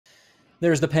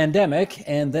There's the pandemic,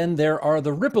 and then there are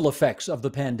the ripple effects of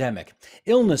the pandemic.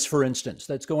 Illness, for instance,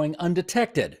 that's going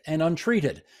undetected and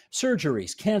untreated,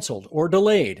 surgeries canceled or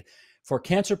delayed. For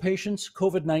cancer patients,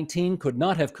 COVID-19 could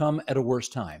not have come at a worse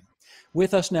time.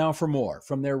 With us now for more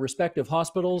from their respective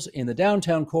hospitals in the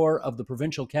downtown core of the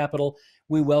provincial capital,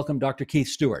 we welcome Dr. Keith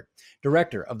Stewart,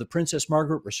 Director of the Princess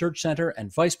Margaret Research Centre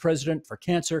and Vice President for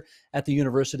Cancer at the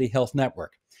University Health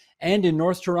Network. And in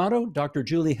North Toronto, Dr.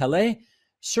 Julie Hallet,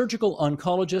 Surgical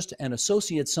Oncologist and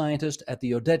Associate Scientist at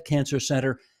the Odette Cancer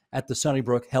Centre at the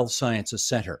Sunnybrook Health Sciences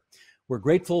Centre. We're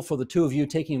grateful for the two of you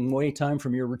taking away time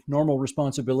from your normal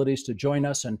responsibilities to join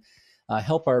us and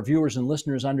help our viewers and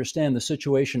listeners understand the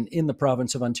situation in the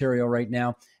province of Ontario right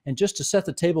now. And just to set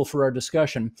the table for our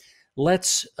discussion,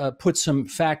 let's put some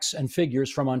facts and figures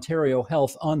from Ontario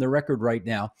Health on the record right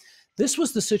now. This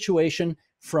was the situation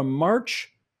from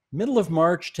middle of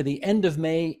March to the end of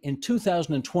May in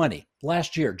 2020,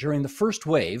 last year, during the first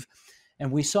wave.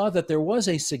 And we saw that there was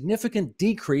a significant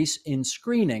decrease in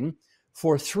screening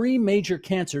for three major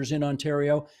cancers in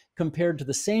Ontario compared to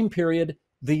the same period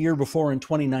the year before in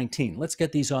 2019. Let's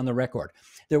get these on the record.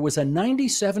 There was a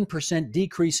 97%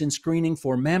 decrease in screening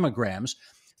for mammograms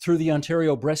through the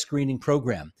Ontario Breast Screening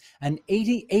Program, an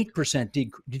 88%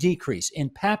 decrease in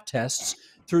Pap tests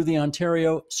through the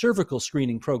Ontario Cervical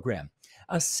Screening Program,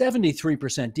 a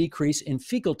 73% decrease in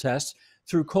fecal tests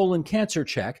through Colon Cancer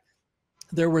Check.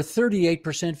 There were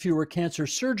 38% fewer cancer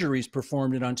surgeries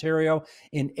performed in Ontario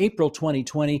in April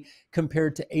 2020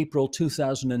 compared to April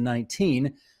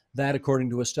 2019. That according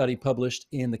to a study published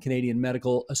in the Canadian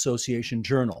Medical Association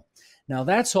Journal. Now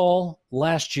that's all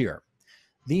last year.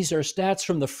 These are stats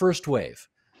from the first wave.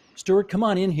 Stewart, come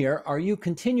on in here. Are you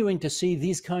continuing to see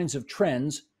these kinds of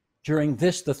trends during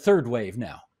the third wave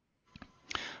now?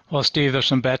 Well, Steve, there's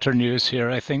some better news here.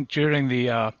 I think during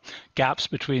the gaps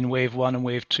between wave 1 and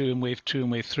wave 2 and wave 2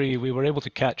 and wave 3, we were able to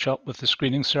catch up with the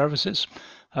screening services.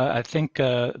 I think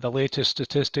the latest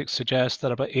statistics suggest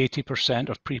that about 80%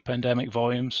 of pre-pandemic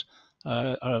volumes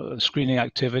screening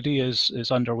activity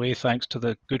is underway thanks to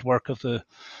the good work of the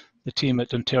team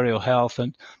at Ontario Health.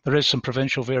 And there is some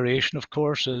provincial variation, of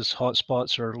course, as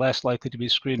hotspots are less likely to be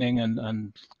screening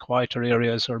and quieter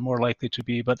areas are more likely to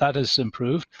be, but that has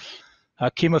improved.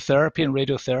 Chemotherapy and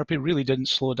radiotherapy really didn't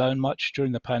slow down much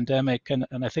during the pandemic, and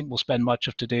I think we'll spend much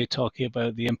of today talking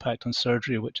about the impact on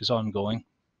surgery, which is ongoing.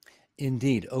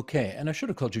 Indeed. Okay. And I should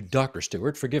have called you Dr.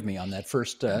 Stewart. Forgive me on that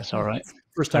first. That's all right.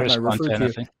 First time I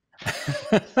referred to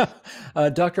you.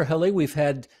 Dr. Hallet, we've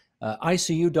had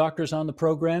ICU doctors on the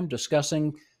program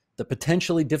discussing the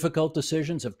potentially difficult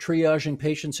decisions of triaging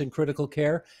patients in critical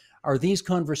care. Are these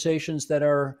conversations that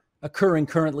are occurring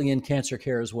currently in cancer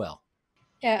care as well?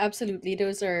 Yeah, absolutely.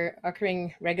 Those are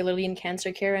occurring regularly in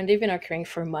cancer care, and they've been occurring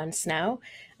for months now.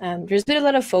 There's been a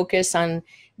lot of focus on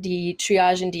the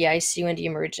triage in the ICU and the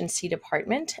emergency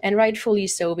department, and rightfully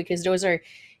so, because those are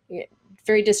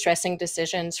very distressing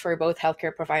decisions for both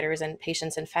healthcare providers and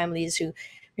patients and families who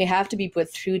may have to be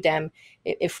put through them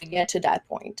if we get to that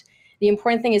point. The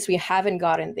important thing is we haven't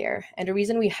gotten there. And the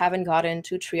reason we haven't gotten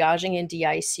to triaging in the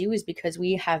ICU is because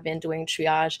we have been doing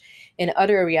triage in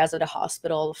other areas of the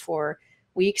hospital for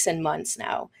weeks and months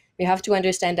now. We have to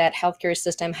understand that healthcare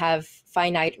system have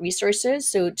finite resources.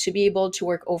 So to be able to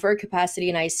work over capacity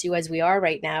in ICU as we are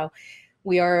right now,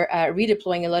 we are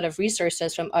redeploying a lot of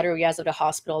resources from other areas of the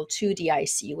hospital to the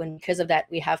ICU. And because of that,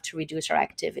 we have to reduce our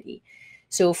activity.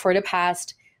 So for the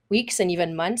past weeks and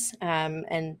even months,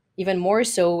 and even more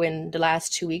so in the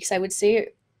last 2 weeks, I would say,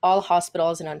 all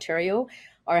hospitals in Ontario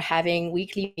are having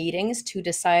weekly meetings to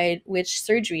decide which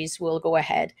surgeries will go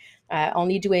ahead.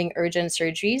 Only doing urgent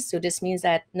surgeries. So this means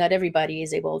that not everybody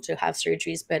is able to have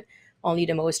surgeries, but only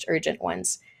the most urgent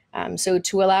ones. So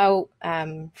to allow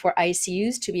for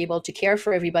ICUs to be able to care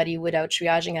for everybody without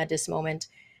triaging at this moment,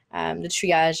 the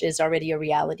triage is already a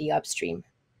reality upstream.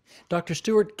 Dr.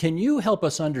 Stewart, can you help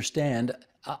us understand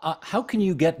how can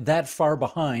you get that far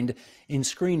behind in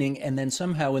screening and then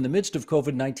somehow in the midst of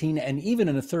COVID-19 and even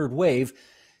in a third wave,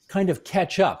 kind of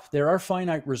catch up? There are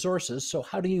finite resources, so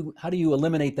how do you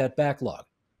eliminate that backlog?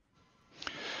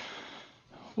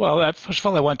 Well, first of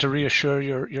all, I want to reassure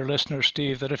your listeners,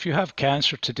 Steve, that if you have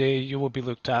cancer today, you will be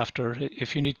looked after.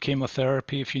 If you need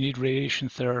chemotherapy, if you need radiation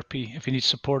therapy, if you need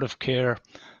supportive care,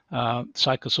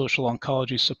 psychosocial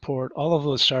oncology support, all of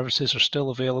those services are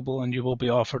still available and you will be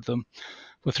offered them.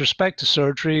 With respect to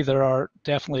surgery, there are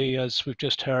definitely, as we've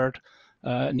just heard,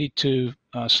 need to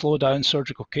slow down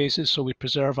surgical cases, so we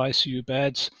preserve ICU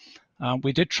beds.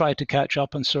 We did try to catch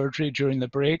up on surgery during the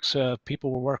breaks.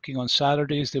 People were working on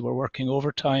Saturdays, they were working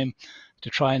overtime to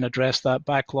try and address that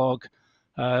backlog.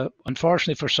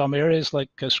 Unfortunately, for some areas like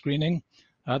screening,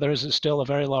 there is still a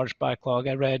very large backlog.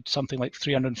 I read something like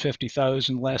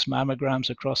 350,000 less mammograms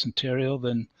across Ontario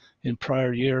than in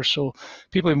prior years. So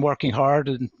people have been working hard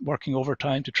and working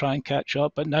overtime to try and catch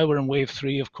up. But now we're in wave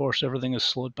 3. Of course, everything has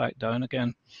slowed back down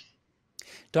again.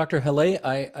 Dr. Hallet,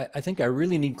 I think I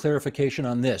really need clarification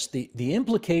on this. The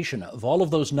implication of all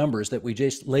of those numbers that we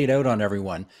just laid out on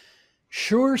everyone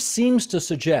sure seems to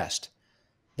suggest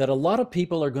that a lot of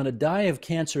people are going to die of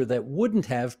cancer that wouldn't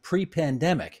have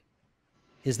pre-pandemic.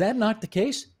 Is that not the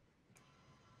case?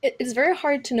 It's very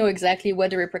hard to know exactly what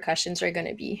the repercussions are going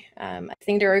to be. I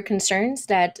think there are concerns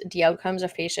that the outcomes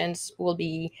of patients will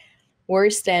be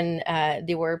worse than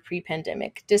they were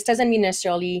pre-pandemic. This doesn't mean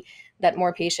necessarily that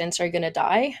more patients are going to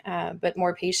die, but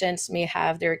more patients may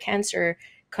have their cancer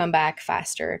come back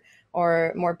faster,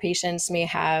 or more patients may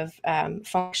have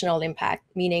functional impact,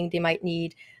 meaning they might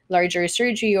need larger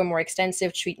surgery or more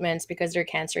extensive treatments because their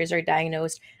cancers are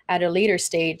diagnosed at a later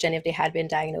stage than if they had been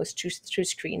diagnosed through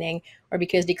screening, or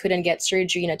because they couldn't get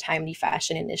surgery in a timely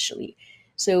fashion initially.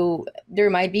 So there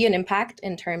might be an impact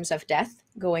in terms of death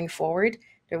going forward.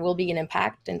 There will be an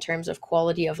impact in terms of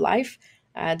quality of life.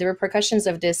 The repercussions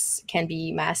of this can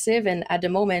be massive, and at the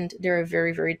moment, they're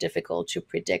very, very difficult to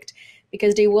predict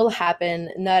because they will happen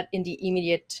not in the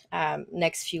immediate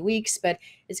next few weeks, but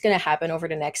it's going to happen over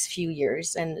the next few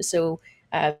years. And so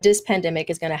this pandemic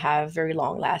is going to have very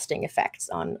long-lasting effects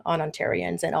on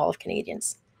Ontarians and all of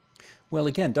Canadians. Well,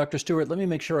 again, Dr. Stewart, let me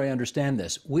make sure I understand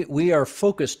this. We are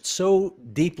focused so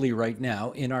deeply right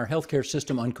now in our healthcare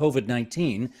system on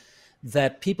COVID-19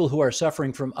 that people who are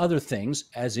suffering from other things,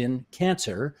 as in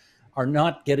cancer, are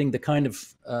not getting the kind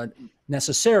of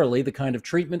necessarily the kind of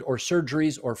treatment or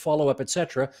surgeries or follow-up, et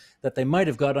cetera, that they might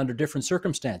have got under different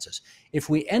circumstances. If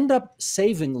we end up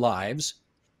saving lives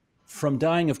from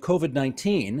dying of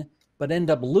COVID-19, but end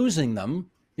up losing them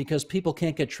because people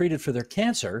can't get treated for their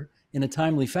cancer in a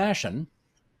timely fashion,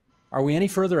 are we any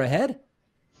further ahead?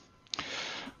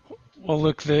 Well,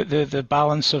 look, the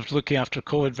balance of looking after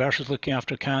COVID versus looking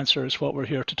after cancer is what we're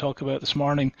here to talk about this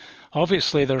morning.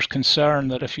 Obviously, there's concern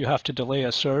that if you have to delay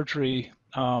a surgery,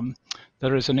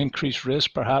 there is an increased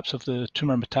risk perhaps of the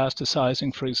tumor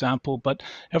metastasizing, for example, but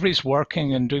everybody's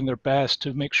working and doing their best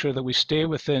to make sure that we stay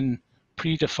within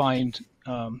predefined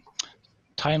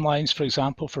timelines, for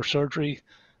example, for surgery,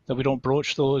 that we don't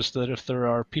broach those, that if there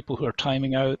are people who are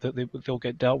timing out, that they'll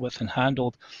get dealt with and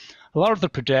handled. A lot of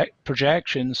the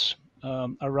projections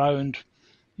around,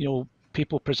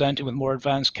 people presenting with more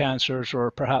advanced cancers or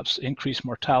perhaps increased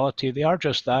mortality, they are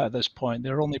just that at this point.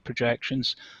 They're only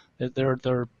projections.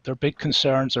 Their big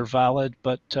concerns are valid,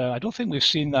 but I don't think we've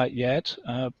seen that yet.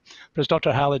 But as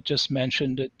Dr. Hallet just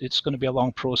mentioned, it's going to be a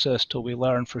long process till we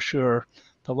learn for sure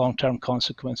the long-term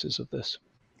consequences of this.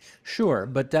 Sure,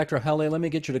 but Dr. Hallet, let me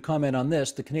get you to comment on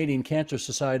this. The Canadian Cancer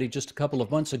Society just a couple of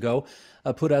months ago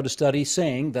put out a study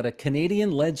saying that a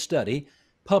Canadian-led study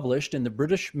published in the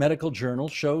British Medical Journal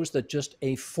shows that just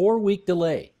a 4-week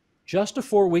delay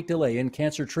in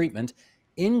cancer treatment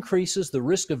increases the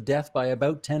risk of death by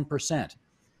about 10%.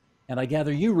 And I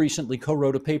gather you recently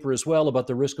co-wrote a paper as well about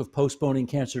the risk of postponing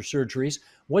cancer surgeries.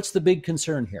 What's the big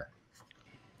concern here?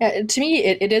 To me,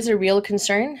 it is a real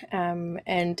concern,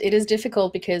 and it is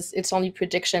difficult because it's only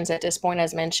predictions at this point,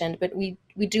 as mentioned, but we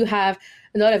do have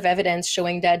a lot of evidence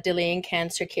showing that delaying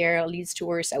cancer care leads to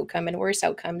worse outcome, and worse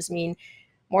outcomes mean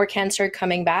more cancer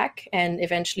coming back and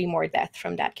eventually more death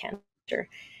from that cancer.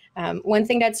 One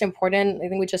thing that's important, I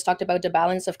think we just talked about the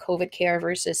balance of COVID care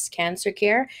versus cancer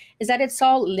care, is that it's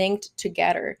all linked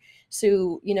together.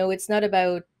 So, it's not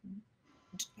about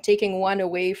taking one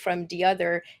away from the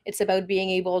other. It's about being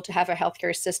able to have a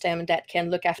healthcare system that can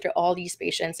look after all these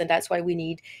patients. And that's why we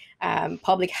need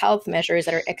public health measures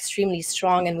that are extremely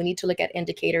strong. And we need to look at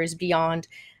indicators beyond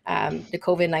the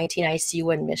COVID-19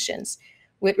 ICU admissions.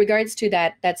 With regards to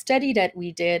that study that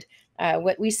we did,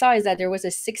 what we saw is that there was a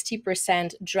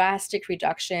 60% drastic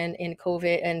reduction in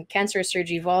COVID and cancer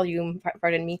surgery volume,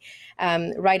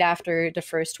 right after the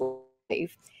first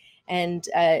wave. And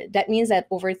that means that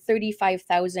over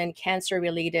 35,000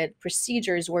 cancer-related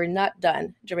procedures were not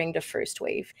done during the first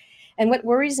wave. And what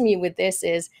worries me with this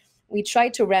is we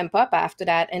tried to ramp up after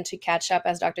that and to catch up,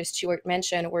 as Dr. Stewart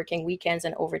mentioned, working weekends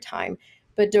and overtime.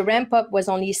 But the ramp up was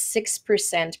only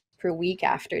 6% per week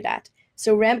after that.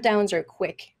 So ramp downs are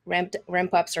quick, ramp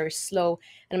ups are slow.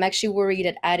 And I'm actually worried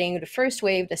that adding the first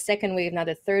wave, the second wave, now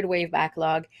the third wave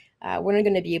backlog, we're not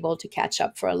going to be able to catch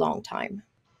up for a long time.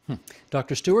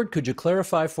 Dr. Stewart, could you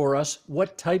clarify for us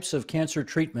what types of cancer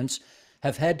treatments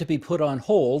have had to be put on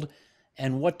hold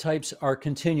and what types are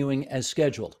continuing as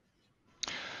scheduled?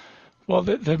 Well,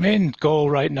 the main goal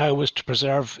right now was to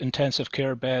preserve intensive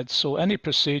care beds. So any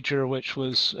procedure which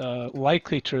was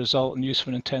likely to result in use of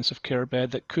an intensive care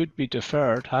bed that could be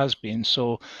deferred has been.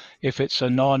 So if it's a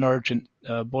non-urgent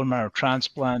bone marrow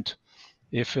transplant,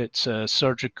 if it's a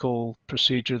surgical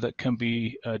procedure that can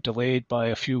be delayed by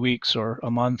a few weeks or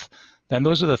a month, then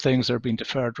those are the things that are being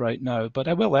deferred right now. But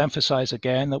I will emphasize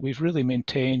again that we've really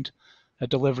maintained a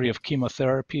delivery of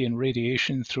chemotherapy and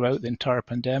radiation throughout the entire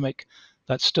pandemic.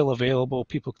 That's still available.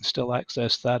 People can still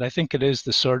access that. I think it is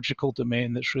the surgical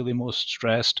domain that's really most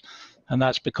stressed, and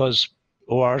that's because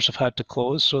ORs have had to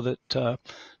close so that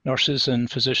nurses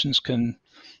and physicians can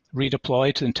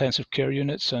redeploy to intensive care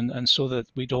units, and so that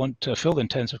we don't fill the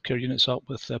intensive care units up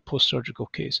with post-surgical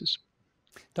cases.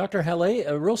 Dr. Hallet,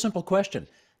 a real simple question.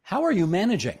 How are you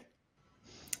managing?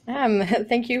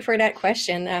 Thank you for that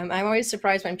question. I'm always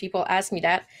surprised when people ask me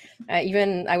that.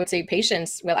 Even I would say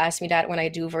patients will ask me that when I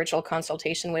do virtual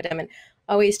consultation with them, and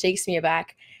always takes me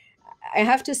aback. I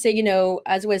have to say,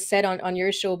 as was said on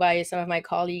your show by some of my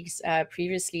colleagues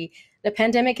previously, the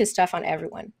pandemic is tough on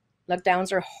everyone.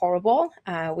 Lockdowns are horrible.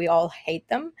 We all hate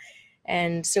them.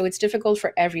 And so it's difficult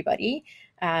for everybody.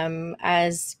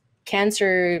 As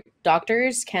cancer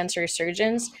doctors, cancer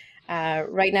surgeons,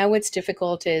 right now what's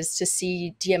difficult is to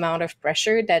see the amount of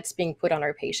pressure that's being put on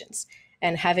our patients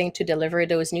and having to deliver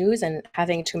those news and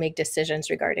having to make decisions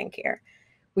regarding care.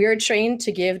 We are trained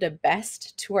to give the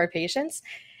best to our patients,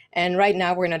 and right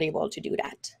now we're not able to do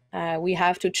that. We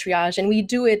have to triage, and we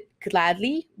do it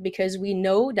gladly because we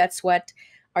know that's what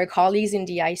our colleagues in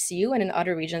the ICU and in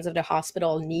other regions of the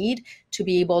hospital need to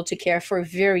be able to care for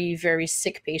very, very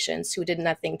sick patients who did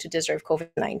nothing to deserve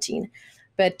COVID-19.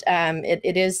 But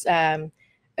it is a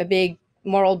big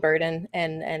moral burden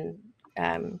and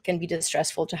can be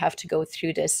distressful to have to go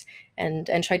through this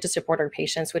and try to support our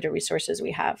patients with the resources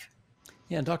we have.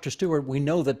 Yeah, Dr. Stewart, we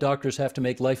know that doctors have to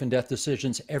make life and death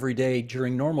decisions every day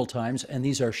during normal times, and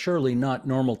these are surely not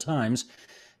normal times.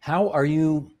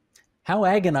 How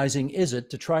agonizing is it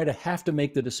to try to have to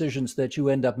make the decisions that you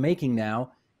end up making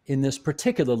now in this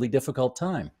particularly difficult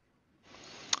time?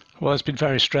 Well, it's been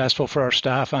very stressful for our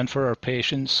staff and for our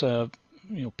patients.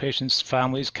 Patients'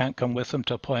 families can't come with them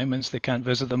to appointments. They can't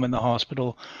visit them in the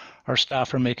hospital. Our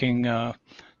staff are making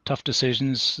tough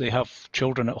decisions. They have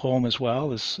children at home as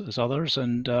well as others.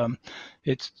 And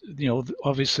it's,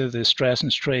 obviously the stress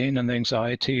and strain and the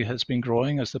anxiety has been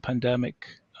growing as the pandemic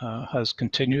has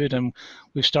continued. And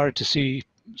we've started to see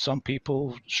some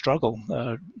people struggle,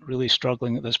 really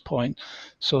struggling at this point.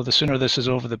 So the sooner this is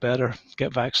over, the better.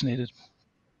 Get vaccinated.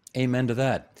 Amen to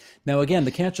that. Now, again,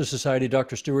 the Cancer Society,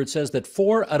 Dr. Stewart, says that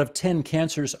 4 out of 10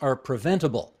 cancers are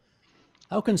preventable.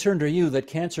 How concerned are you that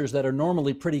cancers that are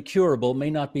normally pretty curable may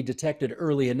not be detected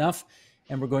early enough,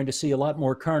 and we're going to see a lot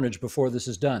more carnage before this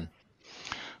is done?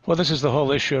 Well, this is the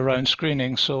whole issue around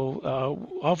screening. So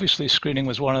obviously screening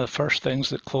was one of the first things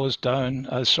that closed down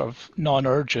as sort of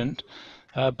non-urgent.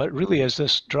 But really, as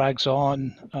this drags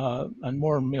on and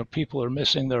more people are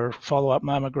missing their follow-up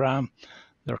mammogram,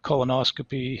 their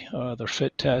colonoscopy, their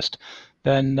FIT test,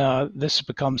 then this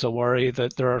becomes a worry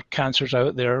that there are cancers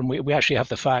out there. And we actually have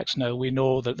the facts now. We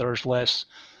know that there's less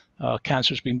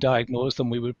cancers being diagnosed than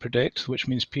we would predict, which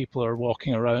means people are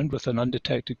walking around with an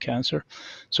undetected cancer.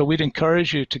 So we'd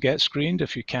encourage you to get screened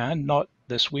if you can, not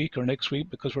this week or next week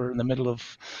because we're in the middle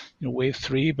of wave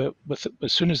 3, but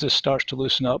as soon as this starts to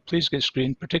loosen up, please get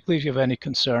screened, particularly if you have any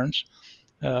concerns.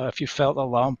 If you felt a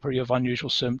lump or you have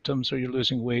unusual symptoms or you're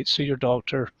losing weight, see your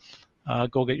doctor,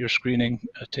 go get your screening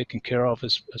taken care of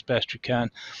as best you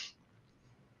can.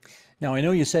 Now, I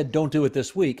know you said don't do it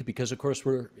this week because, of course,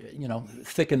 we're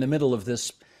thick in the middle of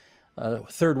this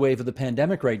third wave of the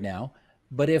pandemic right now.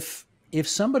 But if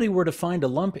somebody were to find a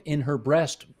lump in her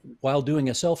breast while doing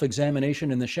a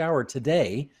self-examination in the shower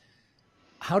today,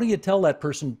 how do you tell that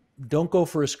person, don't go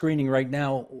for a screening right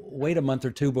now, wait a month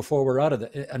or two before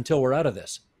until we're out of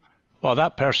this? Well,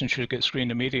 that person should get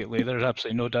screened immediately. There's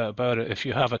absolutely no doubt about it. If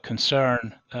you have a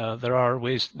concern, there are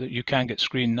ways that you can get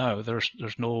screened now. There's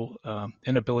no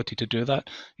inability to do that.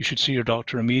 You should see your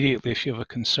doctor immediately if you have a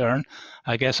concern.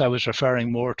 I guess I was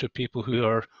referring more to people who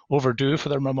are overdue for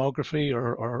their mammography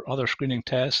or other screening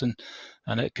tests, and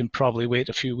it can probably wait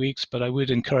a few weeks. But I would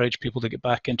encourage people to get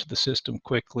back into the system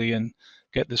quickly and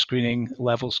get the screening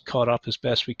levels caught up as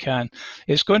best we can.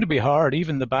 It's going to be hard.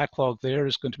 Even the backlog there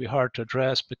is going to be hard to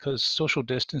address because social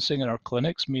distancing in our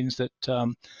clinics means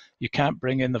that you can't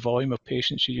bring in the volume of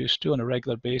patients you used to on a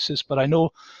regular basis. But I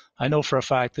know for a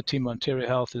fact the team Ontario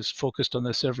Health is focused on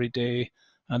this every day,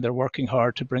 and they're working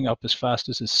hard to bring up as fast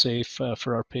as is safe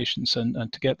for our patients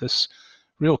and to get this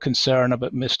real concern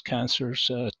about missed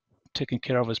cancers taken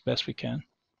care of as best we can.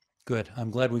 Good. I'm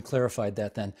glad we clarified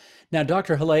that then. Now,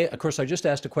 Dr. Hallet, of course, I just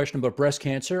asked a question about breast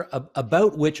cancer,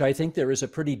 about which I think there is a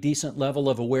pretty decent level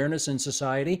of awareness in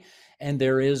society, and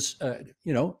there is,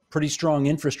 pretty strong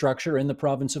infrastructure in the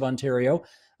province of Ontario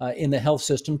in the health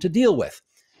system to deal with.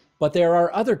 But there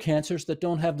are other cancers that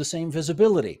don't have the same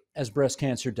visibility as breast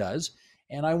cancer does,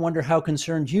 and I wonder how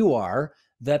concerned you are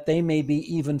that they may be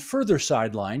even further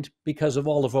sidelined because of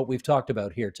all of what we've talked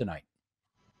about here tonight.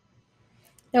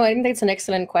 No, I think that's an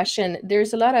excellent question.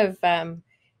 There's a lot of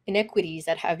inequities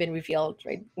that have been revealed,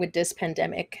 right, with this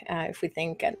pandemic, if we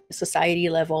think at society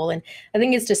level. And I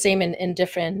think it's the same in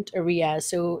different areas.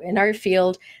 So in our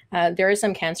field, there are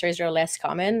some cancers that are less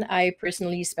common. I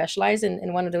personally specialize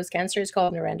in one of those cancers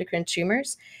called neuroendocrine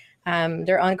tumors.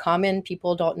 They're uncommon.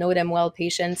 People don't know them well.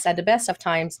 Patients, at the best of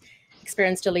times,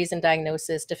 experience delays in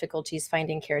diagnosis, difficulties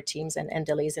finding care teams, and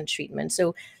delays in treatment.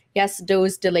 So yes,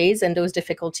 those delays and those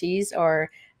difficulties are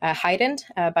heightened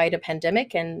by the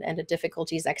pandemic and the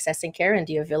difficulties accessing care and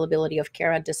the availability of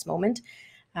care at this moment.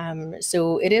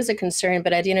 So it is a concern,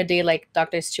 but at the end of the day, like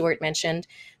Dr. Stewart mentioned,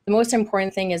 the most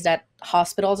important thing is that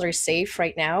hospitals are safe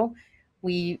right now.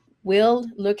 We will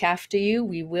look after you.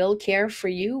 We will care for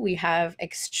you. We have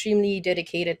extremely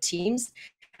dedicated teams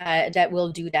that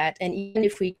will do that. And even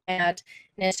if we cannot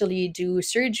necessarily do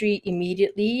surgery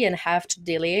immediately and have to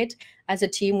delay it, as a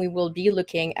team, we will be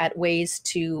looking at ways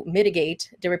to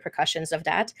mitigate the repercussions of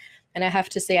that. And I have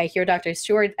to say, I hear Dr.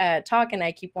 Stewart talk, and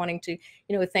I keep wanting to,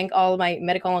 thank all my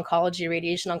medical oncology,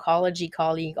 radiation oncology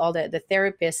colleagues, all the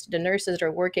therapists, the nurses that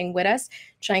are working with us,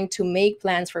 trying to make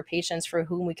plans for patients for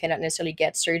whom we cannot necessarily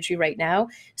get surgery right now,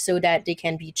 so that they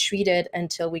can be treated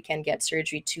until we can get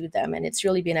surgery to them. And it's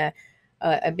really been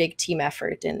a big team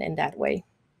effort in that way.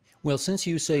 Well, since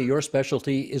you say your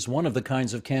specialty is one of the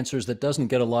kinds of cancers that doesn't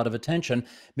get a lot of attention,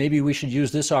 maybe we should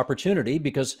use this opportunity,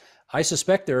 because I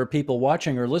suspect there are people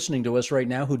watching or listening to us right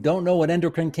now who don't know what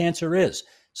endocrine cancer is.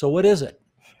 So what is it?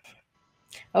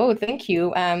 Oh, thank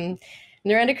you.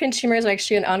 Neuroendocrine tumors are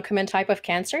actually an uncommon type of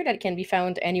cancer that can be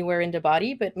found anywhere in the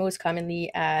body, but most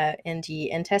commonly in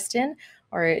the intestine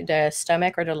or the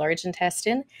stomach or the large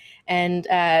intestine. And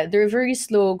they're very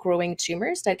slow growing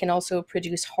tumors that can also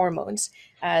produce hormones.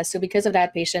 So because of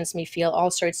that, patients may feel all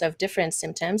sorts of different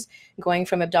symptoms, going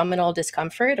from abdominal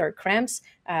discomfort or cramps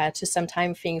to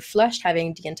sometimes being flushed,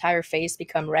 having the entire face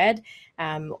become red,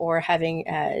 or having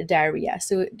diarrhea.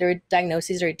 So their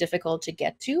diagnoses are difficult to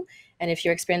get to. And if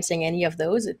you're experiencing any of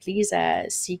those, please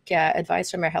seek advice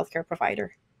from your healthcare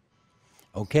provider.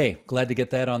 Okay, glad to get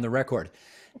that on the record.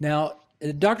 Now,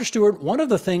 Dr. Stewart, one of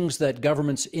the things that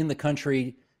governments in the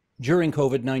country during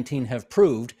COVID-19 have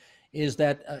proved is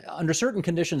that under certain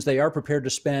conditions, they are prepared to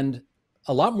spend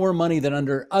a lot more money than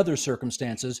under other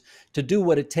circumstances to do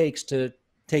what it takes to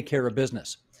take care of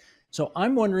business. So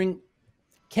I'm wondering,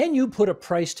 can you put a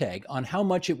price tag on how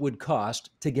much it would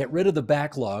cost to get rid of the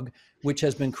backlog which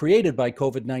has been created by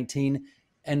COVID-19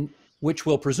 and which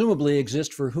will presumably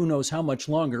exist for who knows how much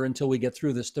longer until we get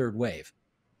through this third wave?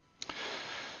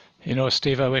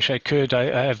 Steve, I wish I could.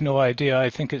 I have no idea. I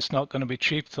think it's not going to be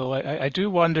cheap, though. I do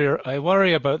wonder, I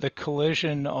worry about the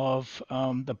collision of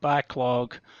the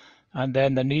backlog and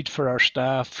then the need for our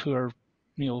staff who are,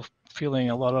 feeling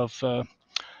a lot of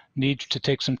need to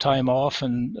take some time off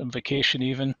and vacation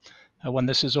even when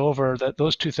this is over, that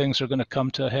those two things are going to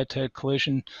come to a head-to-head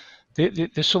collision.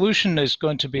 The solution is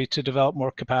going to be to develop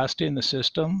more capacity in the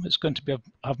system. It's going to be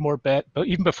have more bed, but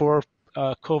even before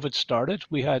COVID started,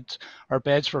 we had our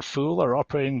beds were full, our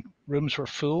operating rooms were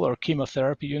full, our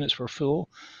chemotherapy units were full.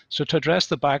 So to address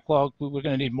the backlog, we're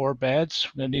going to need more beds,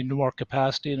 we're going to need more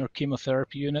capacity in our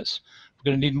chemotherapy units.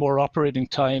 We're going to need more operating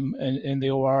time in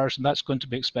the ORs, and that's going to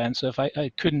be expensive. I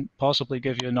couldn't possibly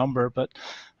give you a number, but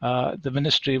the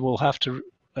ministry will have to,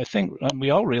 I think, and we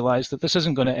all realize that this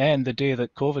isn't going to end the day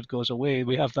that COVID goes away.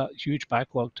 We have that huge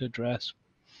backlog to address,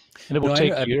 and it will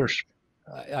take years.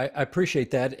 I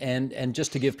appreciate that. And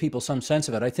just to give people some sense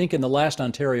of it, I think in the last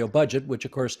Ontario budget, which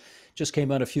of course just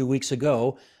came out a few weeks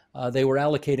ago, they were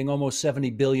allocating almost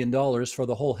 $70 billion for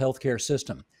the whole healthcare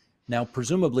system. Now,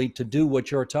 presumably to do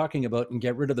what you're talking about and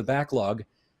get rid of the backlog,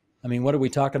 I mean, what are we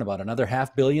talking about? Another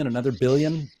 $500 million, another $1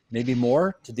 billion, maybe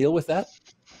more to deal with that?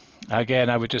 Again,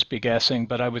 I would just be guessing,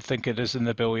 but I would think it is in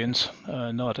the billions,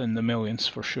 not in the millions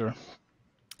for sure.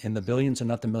 In the billions and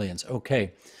not the millions.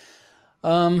 Okay.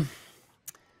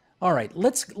 All right,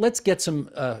 let's get some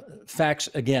facts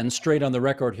again straight on the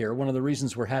record here. One of the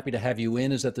reasons we're happy to have you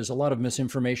in is that there's a lot of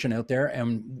misinformation out there,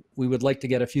 and we would like to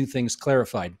get a few things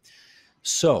clarified.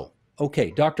 So,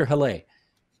 okay, Dr. Hallet,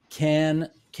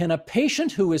 can a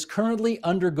patient who is currently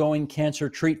undergoing cancer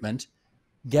treatment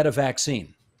get a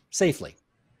vaccine safely?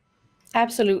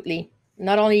 Absolutely.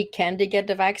 Not only can they get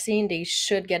the vaccine, they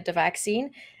should get the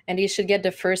vaccine, and they should get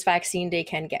the first vaccine they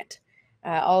can get.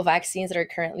 All vaccines that are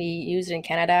currently used in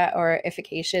Canada are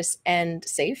efficacious and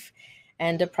safe,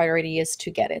 and the priority is to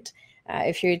get it.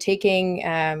 If you're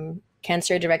taking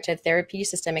cancer-directed therapy,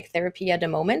 systemic therapy at the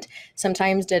moment,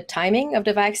 sometimes the timing of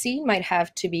the vaccine might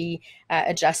have to be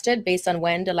adjusted based on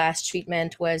when the last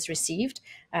treatment was received,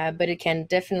 but it can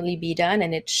definitely be done,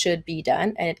 and it should be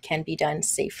done, and it can be done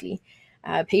safely.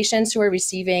 Patients who are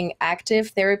receiving active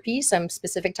therapy, some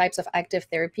specific types of active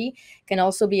therapy, can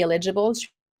also be eligible to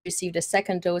receive the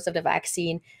second dose of the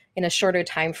vaccine in a shorter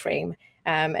time frame,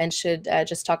 and should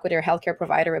just talk with their healthcare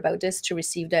provider about this to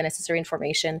receive the necessary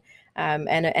information,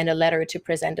 and a letter to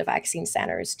present the vaccine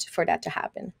centers for that to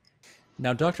happen.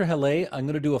 Now, Dr. Hallet, I'm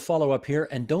going to do a follow-up here,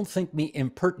 and don't think me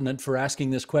impertinent for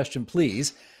asking this question,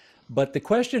 please. But the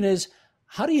question is,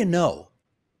 how do you know?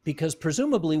 Because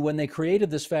presumably when they created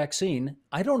this vaccine,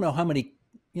 I don't know how many,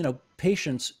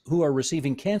 patients who are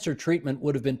receiving cancer treatment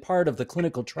would have been part of the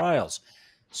clinical trials.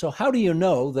 So how do you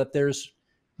know that there's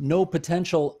no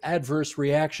potential adverse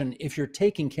reaction if you're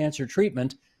taking cancer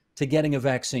treatment to getting a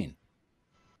vaccine?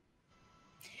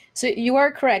 So you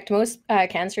are correct. Most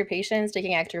cancer patients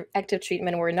taking active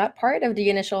treatment were not part of the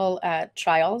initial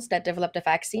trials that developed the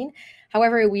vaccine.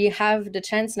 However, we have the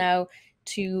chance now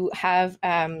to have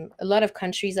a lot of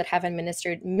countries that have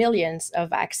administered millions of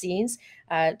vaccines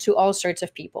to all sorts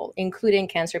of people, including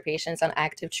cancer patients on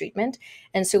active treatment.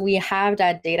 And so we have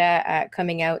that data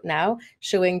coming out now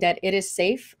showing that it is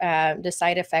safe. The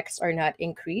side effects are not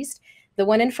increased. The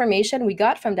one information we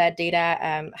got from that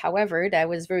data, however, that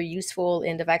was very useful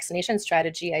in the vaccination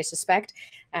strategy, I suspect,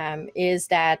 is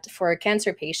that for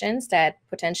cancer patients that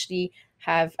potentially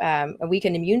have a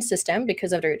weakened immune system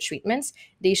because of their treatments,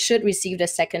 they should receive the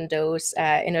second dose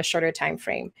in a shorter time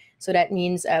frame. So that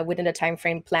means within the time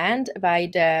frame planned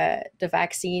by the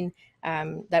vaccine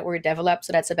that were developed.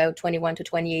 So that's about 21 to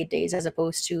 28 days as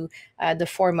opposed to the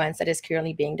 4 months that is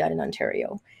currently being done in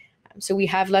Ontario. So we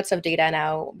have lots of data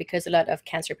now because a lot of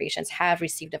cancer patients have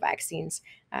received the vaccines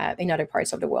in other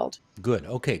parts of the world. Good.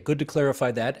 Okay. Good to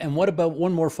clarify that. And what about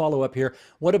one more follow-up here?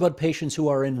 What about patients who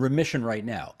are in remission right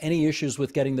now? Any issues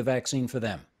with getting the vaccine for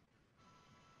them?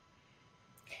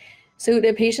 So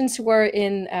the patients who are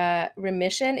in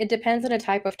remission, it depends on the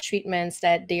type of treatments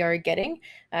that they are getting.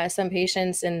 Some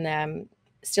patients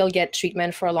still get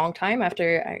treatment for a long time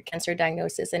after cancer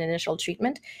diagnosis and initial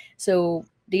treatment. So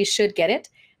they should get it.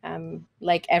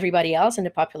 Like everybody else in the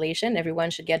population,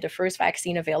 everyone should get the first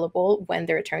vaccine available when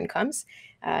their turn comes.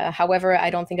 However,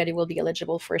 I don't think that it will be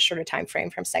eligible for a shorter time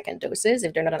frame from second doses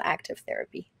if they're not on active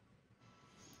therapy.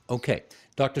 Okay.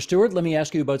 Dr. Stewart, let me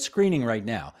ask you about screening right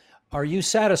now. Are you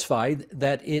satisfied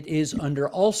that it is under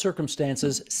all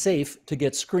circumstances safe to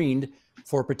get screened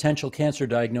for potential cancer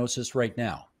diagnosis right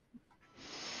now?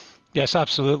 Yes,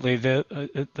 absolutely.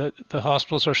 The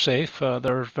hospitals are safe.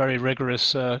 There are very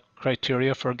rigorous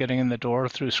criteria for getting in the door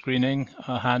through screening,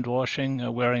 hand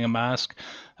washing, wearing a mask.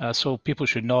 So people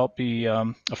should not be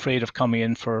afraid of coming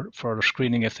in for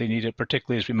screening if they need it,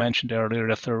 particularly as we mentioned earlier,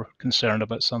 if they're concerned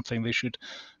about something, they should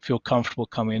feel comfortable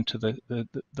coming into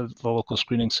the local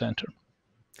screening centre.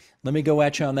 Let me go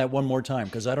at you on that one more time,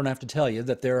 because I don't have to tell you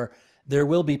that there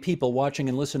will be people watching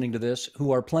and listening to this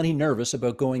who are plenty nervous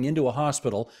about going into a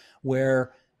hospital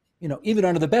where, even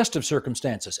under the best of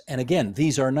circumstances, and again,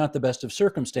 these are not the best of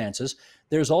circumstances,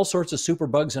 there's all sorts of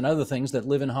superbugs and other things that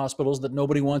live in hospitals that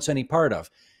nobody wants any part of.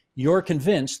 You're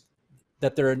convinced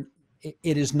that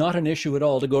it is not an issue at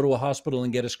all to go to a hospital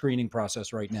and get a screening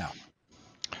process right now?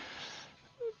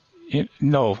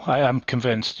 No, I am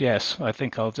convinced. Yes, I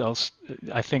think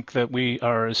I think that we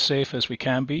are as safe as we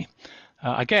can be.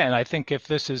 Again, I think if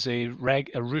this is a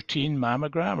routine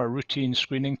mammogram or routine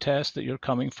screening test that you're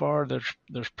coming for,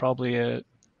 there's probably a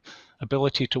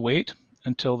ability to wait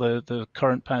until the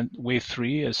current wave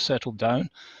 3 is settled down.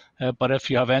 But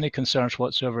if you have any concerns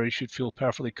whatsoever, you should feel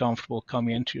perfectly comfortable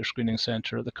coming into your screening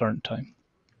centre at the current time.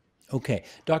 Okay.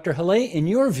 Dr. Hallet, in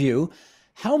your view,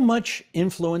 how much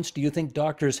influence do you think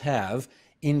doctors have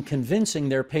in convincing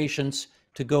their patients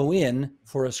to go in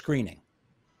for a screening?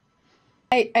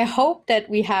 I hope that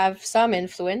we have some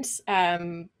influence,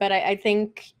 but I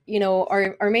think,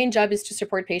 our main job is to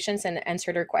support patients and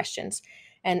answer their questions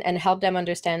and help them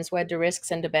understand what the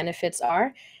risks and the benefits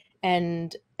are.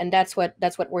 And that's what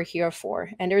we're here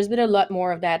for. And there's been a lot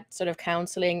more of that sort of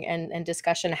counseling and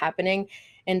discussion happening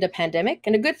in the pandemic.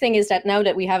 And the good thing is that now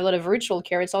that we have a lot of virtual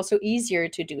care, it's also easier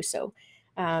to do so.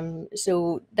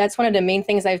 So that's one of the main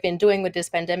things I've been doing with this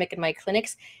pandemic in my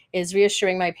clinics is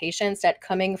reassuring my patients that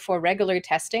coming for regular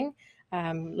testing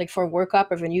like for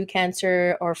workup of a new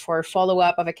cancer or for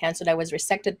follow-up of a cancer that was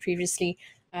resected previously,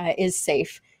 is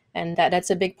safe. And that's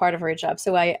a big part of our job.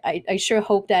 So I sure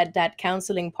hope that that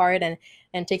counseling part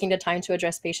and taking the time to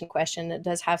address patient question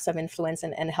does have some influence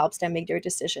and helps them make their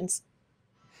decisions.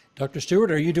 Dr.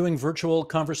 Stewart, are you doing virtual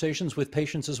conversations with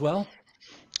patients as well?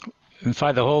 In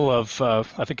fact, the whole of,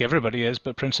 I think everybody is,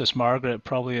 but Princess Margaret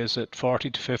probably is at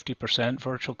 40 to 50%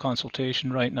 virtual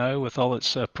consultation right now with all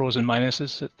its pros and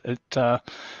minuses.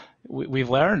 We've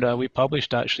learned, we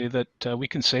published actually, that we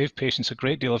can save patients a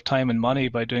great deal of time and money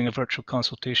by doing a virtual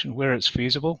consultation where it's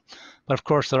feasible. But of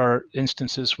course, there are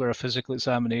instances where a physical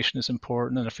examination is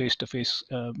important and a face-to-face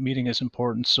meeting is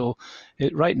important. So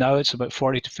right now it's about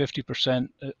 40 to 50%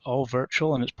 all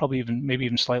virtual, and it's probably maybe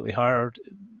even slightly higher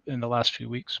in the last few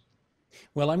weeks.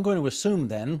 Well, I'm going to assume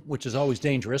then, which is always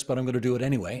dangerous, but I'm going to do it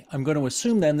anyway. I'm going to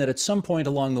assume then that at some point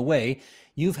along the way,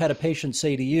 you've had a patient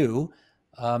say to you,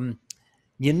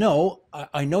 you know,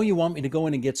 I know you want me to go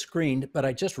in and get screened, but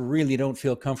I just really don't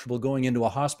feel comfortable going into a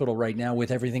hospital right now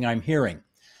with everything I'm hearing.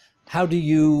 How do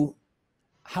you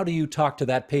talk to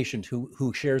that patient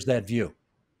who shares that view?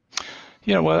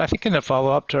 Yeah, well, I think in a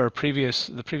follow-up to the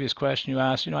previous question you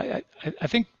asked, I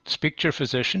think speak to your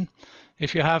physician.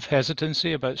 If you have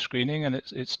hesitancy about screening and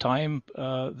it's time,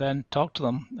 then talk to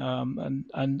them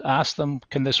and ask them,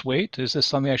 can this wait? Is this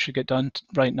something I should get done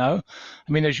right now?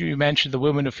 I mean, as you mentioned, the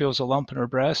woman who feels a lump in her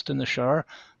breast in the shower,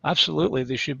 absolutely,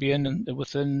 they should be in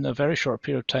within a very short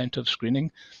period of time to have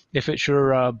screening. If it's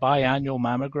your biannual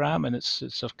mammogram and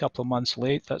it's a couple of months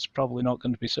late, that's probably not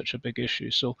going to be such a big issue.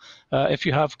 So if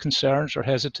you have concerns or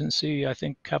hesitancy, I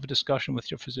think have a discussion with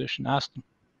your physician, ask them.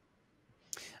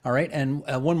 All right, and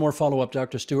one more follow-up,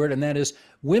 Dr. Stewart, and that is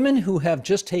women who have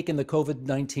just taken the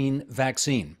COVID-19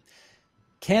 vaccine,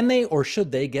 can they or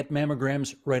should they get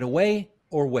mammograms right away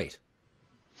or wait?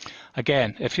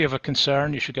 Again, if you have a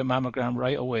concern, you should get mammogram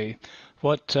right away.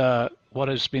 What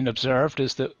has been observed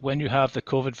is that when you have the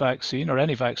COVID vaccine, or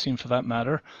any vaccine for that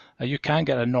matter, you can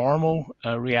get a normal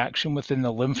reaction within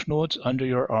the lymph nodes under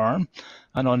your arm.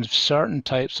 And on certain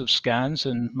types of scans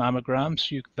and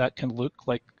mammograms, that can look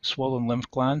like swollen lymph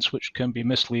glands, which can be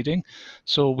misleading.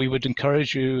 So we would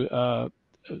encourage you,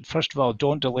 first of all,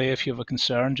 don't delay if you have a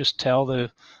concern. Just tell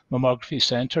the mammography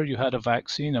center you had a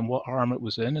vaccine and what arm it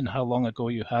was in and how long ago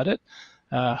you had it.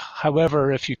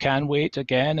 However, if you can wait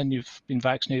again and you've been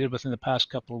vaccinated within the past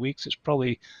couple of weeks, it's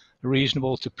probably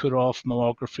reasonable to put off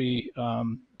mammography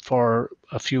for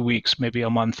a few weeks, maybe a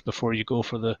month before you go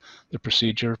for the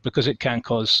procedure, because it can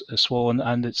cause a swollen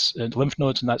and it's lymph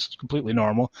nodes, and that's completely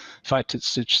normal. In fact, it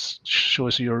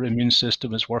shows your immune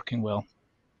system is working well.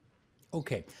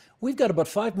 Okay, we've got about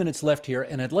 5 minutes left here,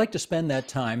 and I'd like to spend that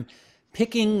time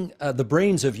picking the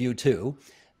brains of you two,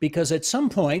 because at some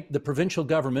point, the provincial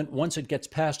government, once it gets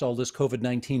past all this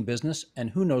COVID-19 business, and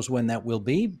who knows when that will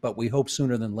be, but we hope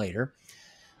sooner than later,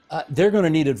 they're going to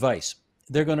need advice.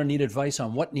 They're going to need advice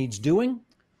on what needs doing,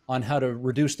 on how to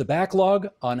reduce the backlog,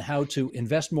 on how to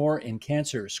invest more in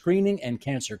cancer screening and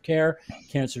cancer care,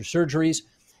 cancer surgeries,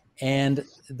 and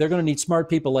they're going to need smart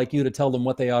people like you to tell them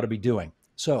what they ought to be doing.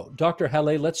 So, Dr.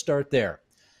 Hallet, let's start there.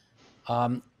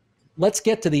 Let's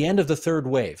get to the end of the third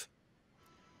wave.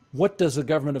 What does the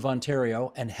government of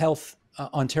Ontario and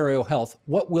Ontario Health,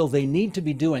 what will they need to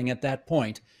be doing at that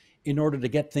point in order to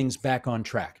get things back on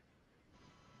track?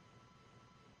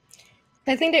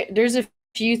 I think that there's a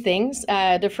few things.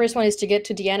 The first one is to get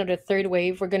to the end of the third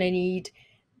wave, we're going to need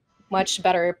much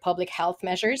better public health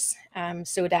measures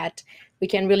so that we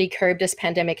can really curb this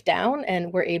pandemic down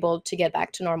and we're able to get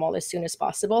back to normal as soon as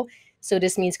possible. So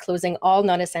this means closing all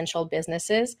non-essential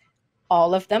businesses,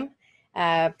 all of them,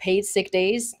 paid sick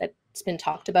days, that's been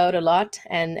talked about a lot,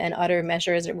 and other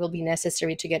measures that will be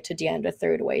necessary to get to the end of the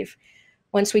third wave.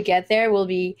 Once we get there, will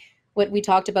be what we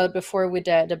talked about before with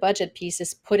the budget piece,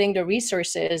 is putting the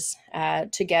resources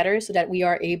together so that we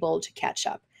are able to catch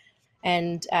up,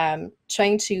 and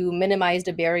trying to minimize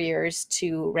the barriers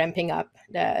to ramping up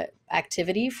the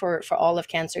activity for all of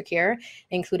cancer care,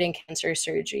 including cancer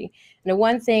surgery. And the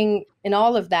one thing in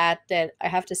all of that I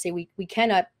have to say we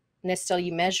cannot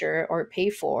necessarily measure or pay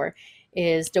for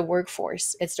is the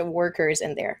workforce. It's the workers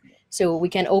in there. So we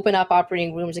can open up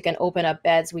operating rooms, we can open up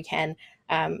beds, we can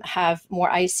have more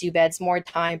ICU beds, more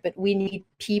time, but we need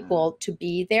people to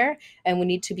be there, and we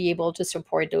need to be able to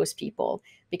support those people,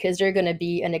 because they're going to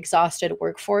be an exhausted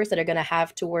workforce that are going to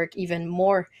have to work even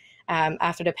more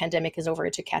after the pandemic is over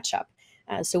to catch up.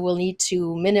 So we'll need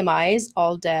to minimize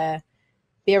all the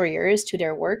barriers to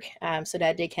their work so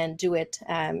that they can do it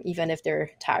even if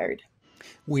they're tired.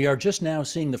 We are just now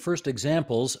seeing the first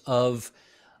examples of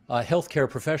healthcare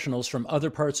professionals from other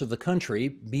parts of the country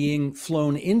being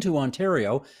flown into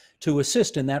Ontario to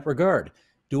assist in that regard.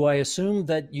 Do I assume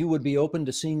that you would be open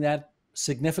to seeing that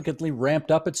significantly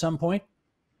ramped up at some point?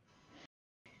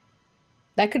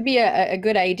 That could be a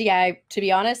good idea. To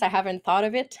be honest, I haven't thought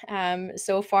of it.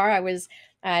 So far, I was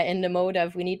in the mode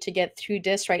of we need to get through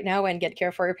this right now and get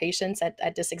care for our patients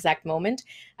at this exact moment.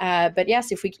 But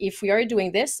yes, if we are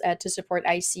doing this to support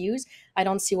ICUs, I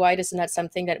don't see why this is not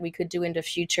something that we could do in the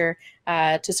future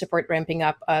to support ramping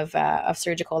up of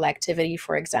surgical activity,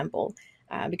 for example.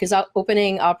 Because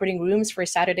opening operating rooms for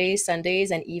Saturdays,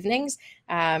 Sundays, and evenings,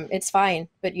 it's fine,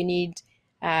 but you need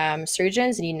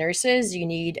surgeons, you need nurses, you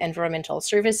need environmental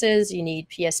services, you need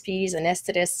PSPs,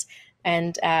 anesthetists,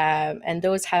 and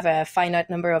those have a finite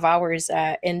number of hours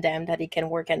in them that they can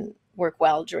work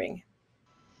well during.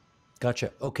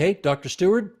 Gotcha. Okay, Dr.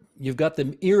 Stewart, you've got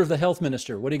the ear of the health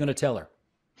minister. What are you going to tell her?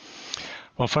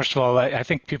 Well, first of all, I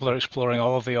think people are exploring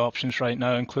all of the options right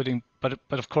now, including, but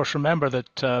of course, remember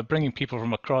that bringing people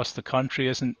from across the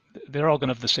country they're all going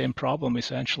to have the same problem,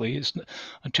 essentially.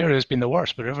 Ontario has been the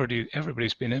worst, but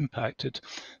everybody's been impacted.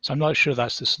 So I'm not sure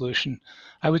that's the solution.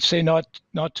 I would say not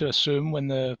to assume when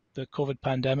the COVID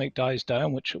pandemic dies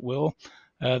down, which it will,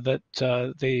 that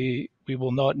we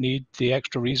will not need the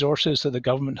extra resources that the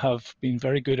government have been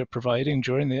very good at providing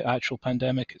during the actual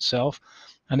pandemic itself.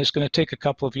 And it's going to take a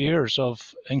couple of years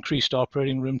of increased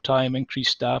operating room time,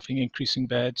 increased staffing, increased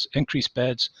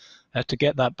beds, to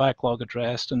get that backlog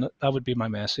addressed. And that would be my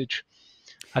message.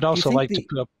 I'd also like to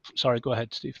put up, sorry, go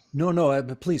ahead, Steve. No,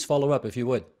 please follow up if you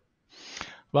would.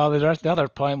 Well, the other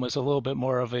point was a little bit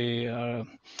more of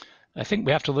I think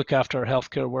we have to look after our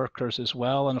healthcare workers as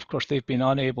well. And of course, they've been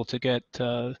unable to get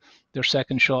their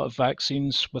second shot of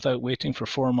vaccines without waiting for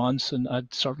 4 months. And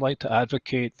I'd sort of like to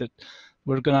advocate that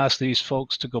we're going to ask these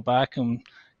folks to go back and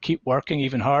keep working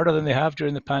even harder than they have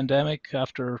during the pandemic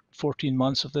after 14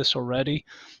 months of this already.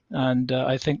 And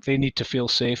I think they need to feel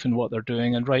safe in what they're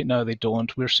doing. And right now they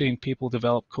don't. We're seeing people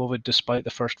develop COVID despite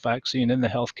the first vaccine in the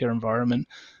healthcare environment.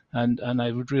 And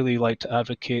I would really like to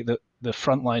advocate that the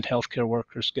frontline healthcare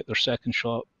workers get their second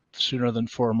shot sooner than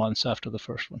 4 months after the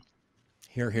first one.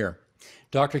 Hear, hear.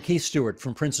 Dr. Keith Stewart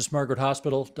from Princess Margaret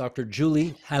Hospital, Dr.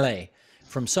 Julie Hallet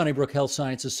from Sunnybrook Health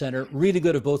Sciences Centre. Really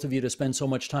good of both of you to spend so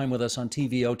much time with us on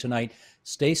TVO tonight.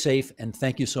 Stay safe, and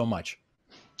thank you so much.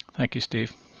 Thank you,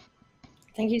 Steve.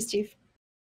 Thank you, Steve.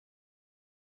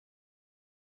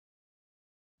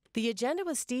 The Agenda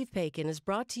with Steve Paikin is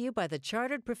brought to you by the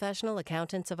Chartered Professional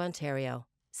Accountants of Ontario.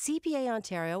 CPA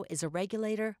Ontario is a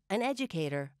regulator, an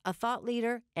educator, a thought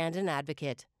leader, and an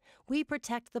advocate. We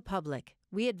protect the public.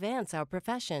 We advance our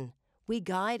profession. We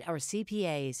guide our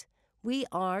CPAs. We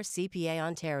are CPA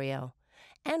Ontario.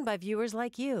 And by viewers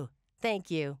like you.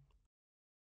 Thank you.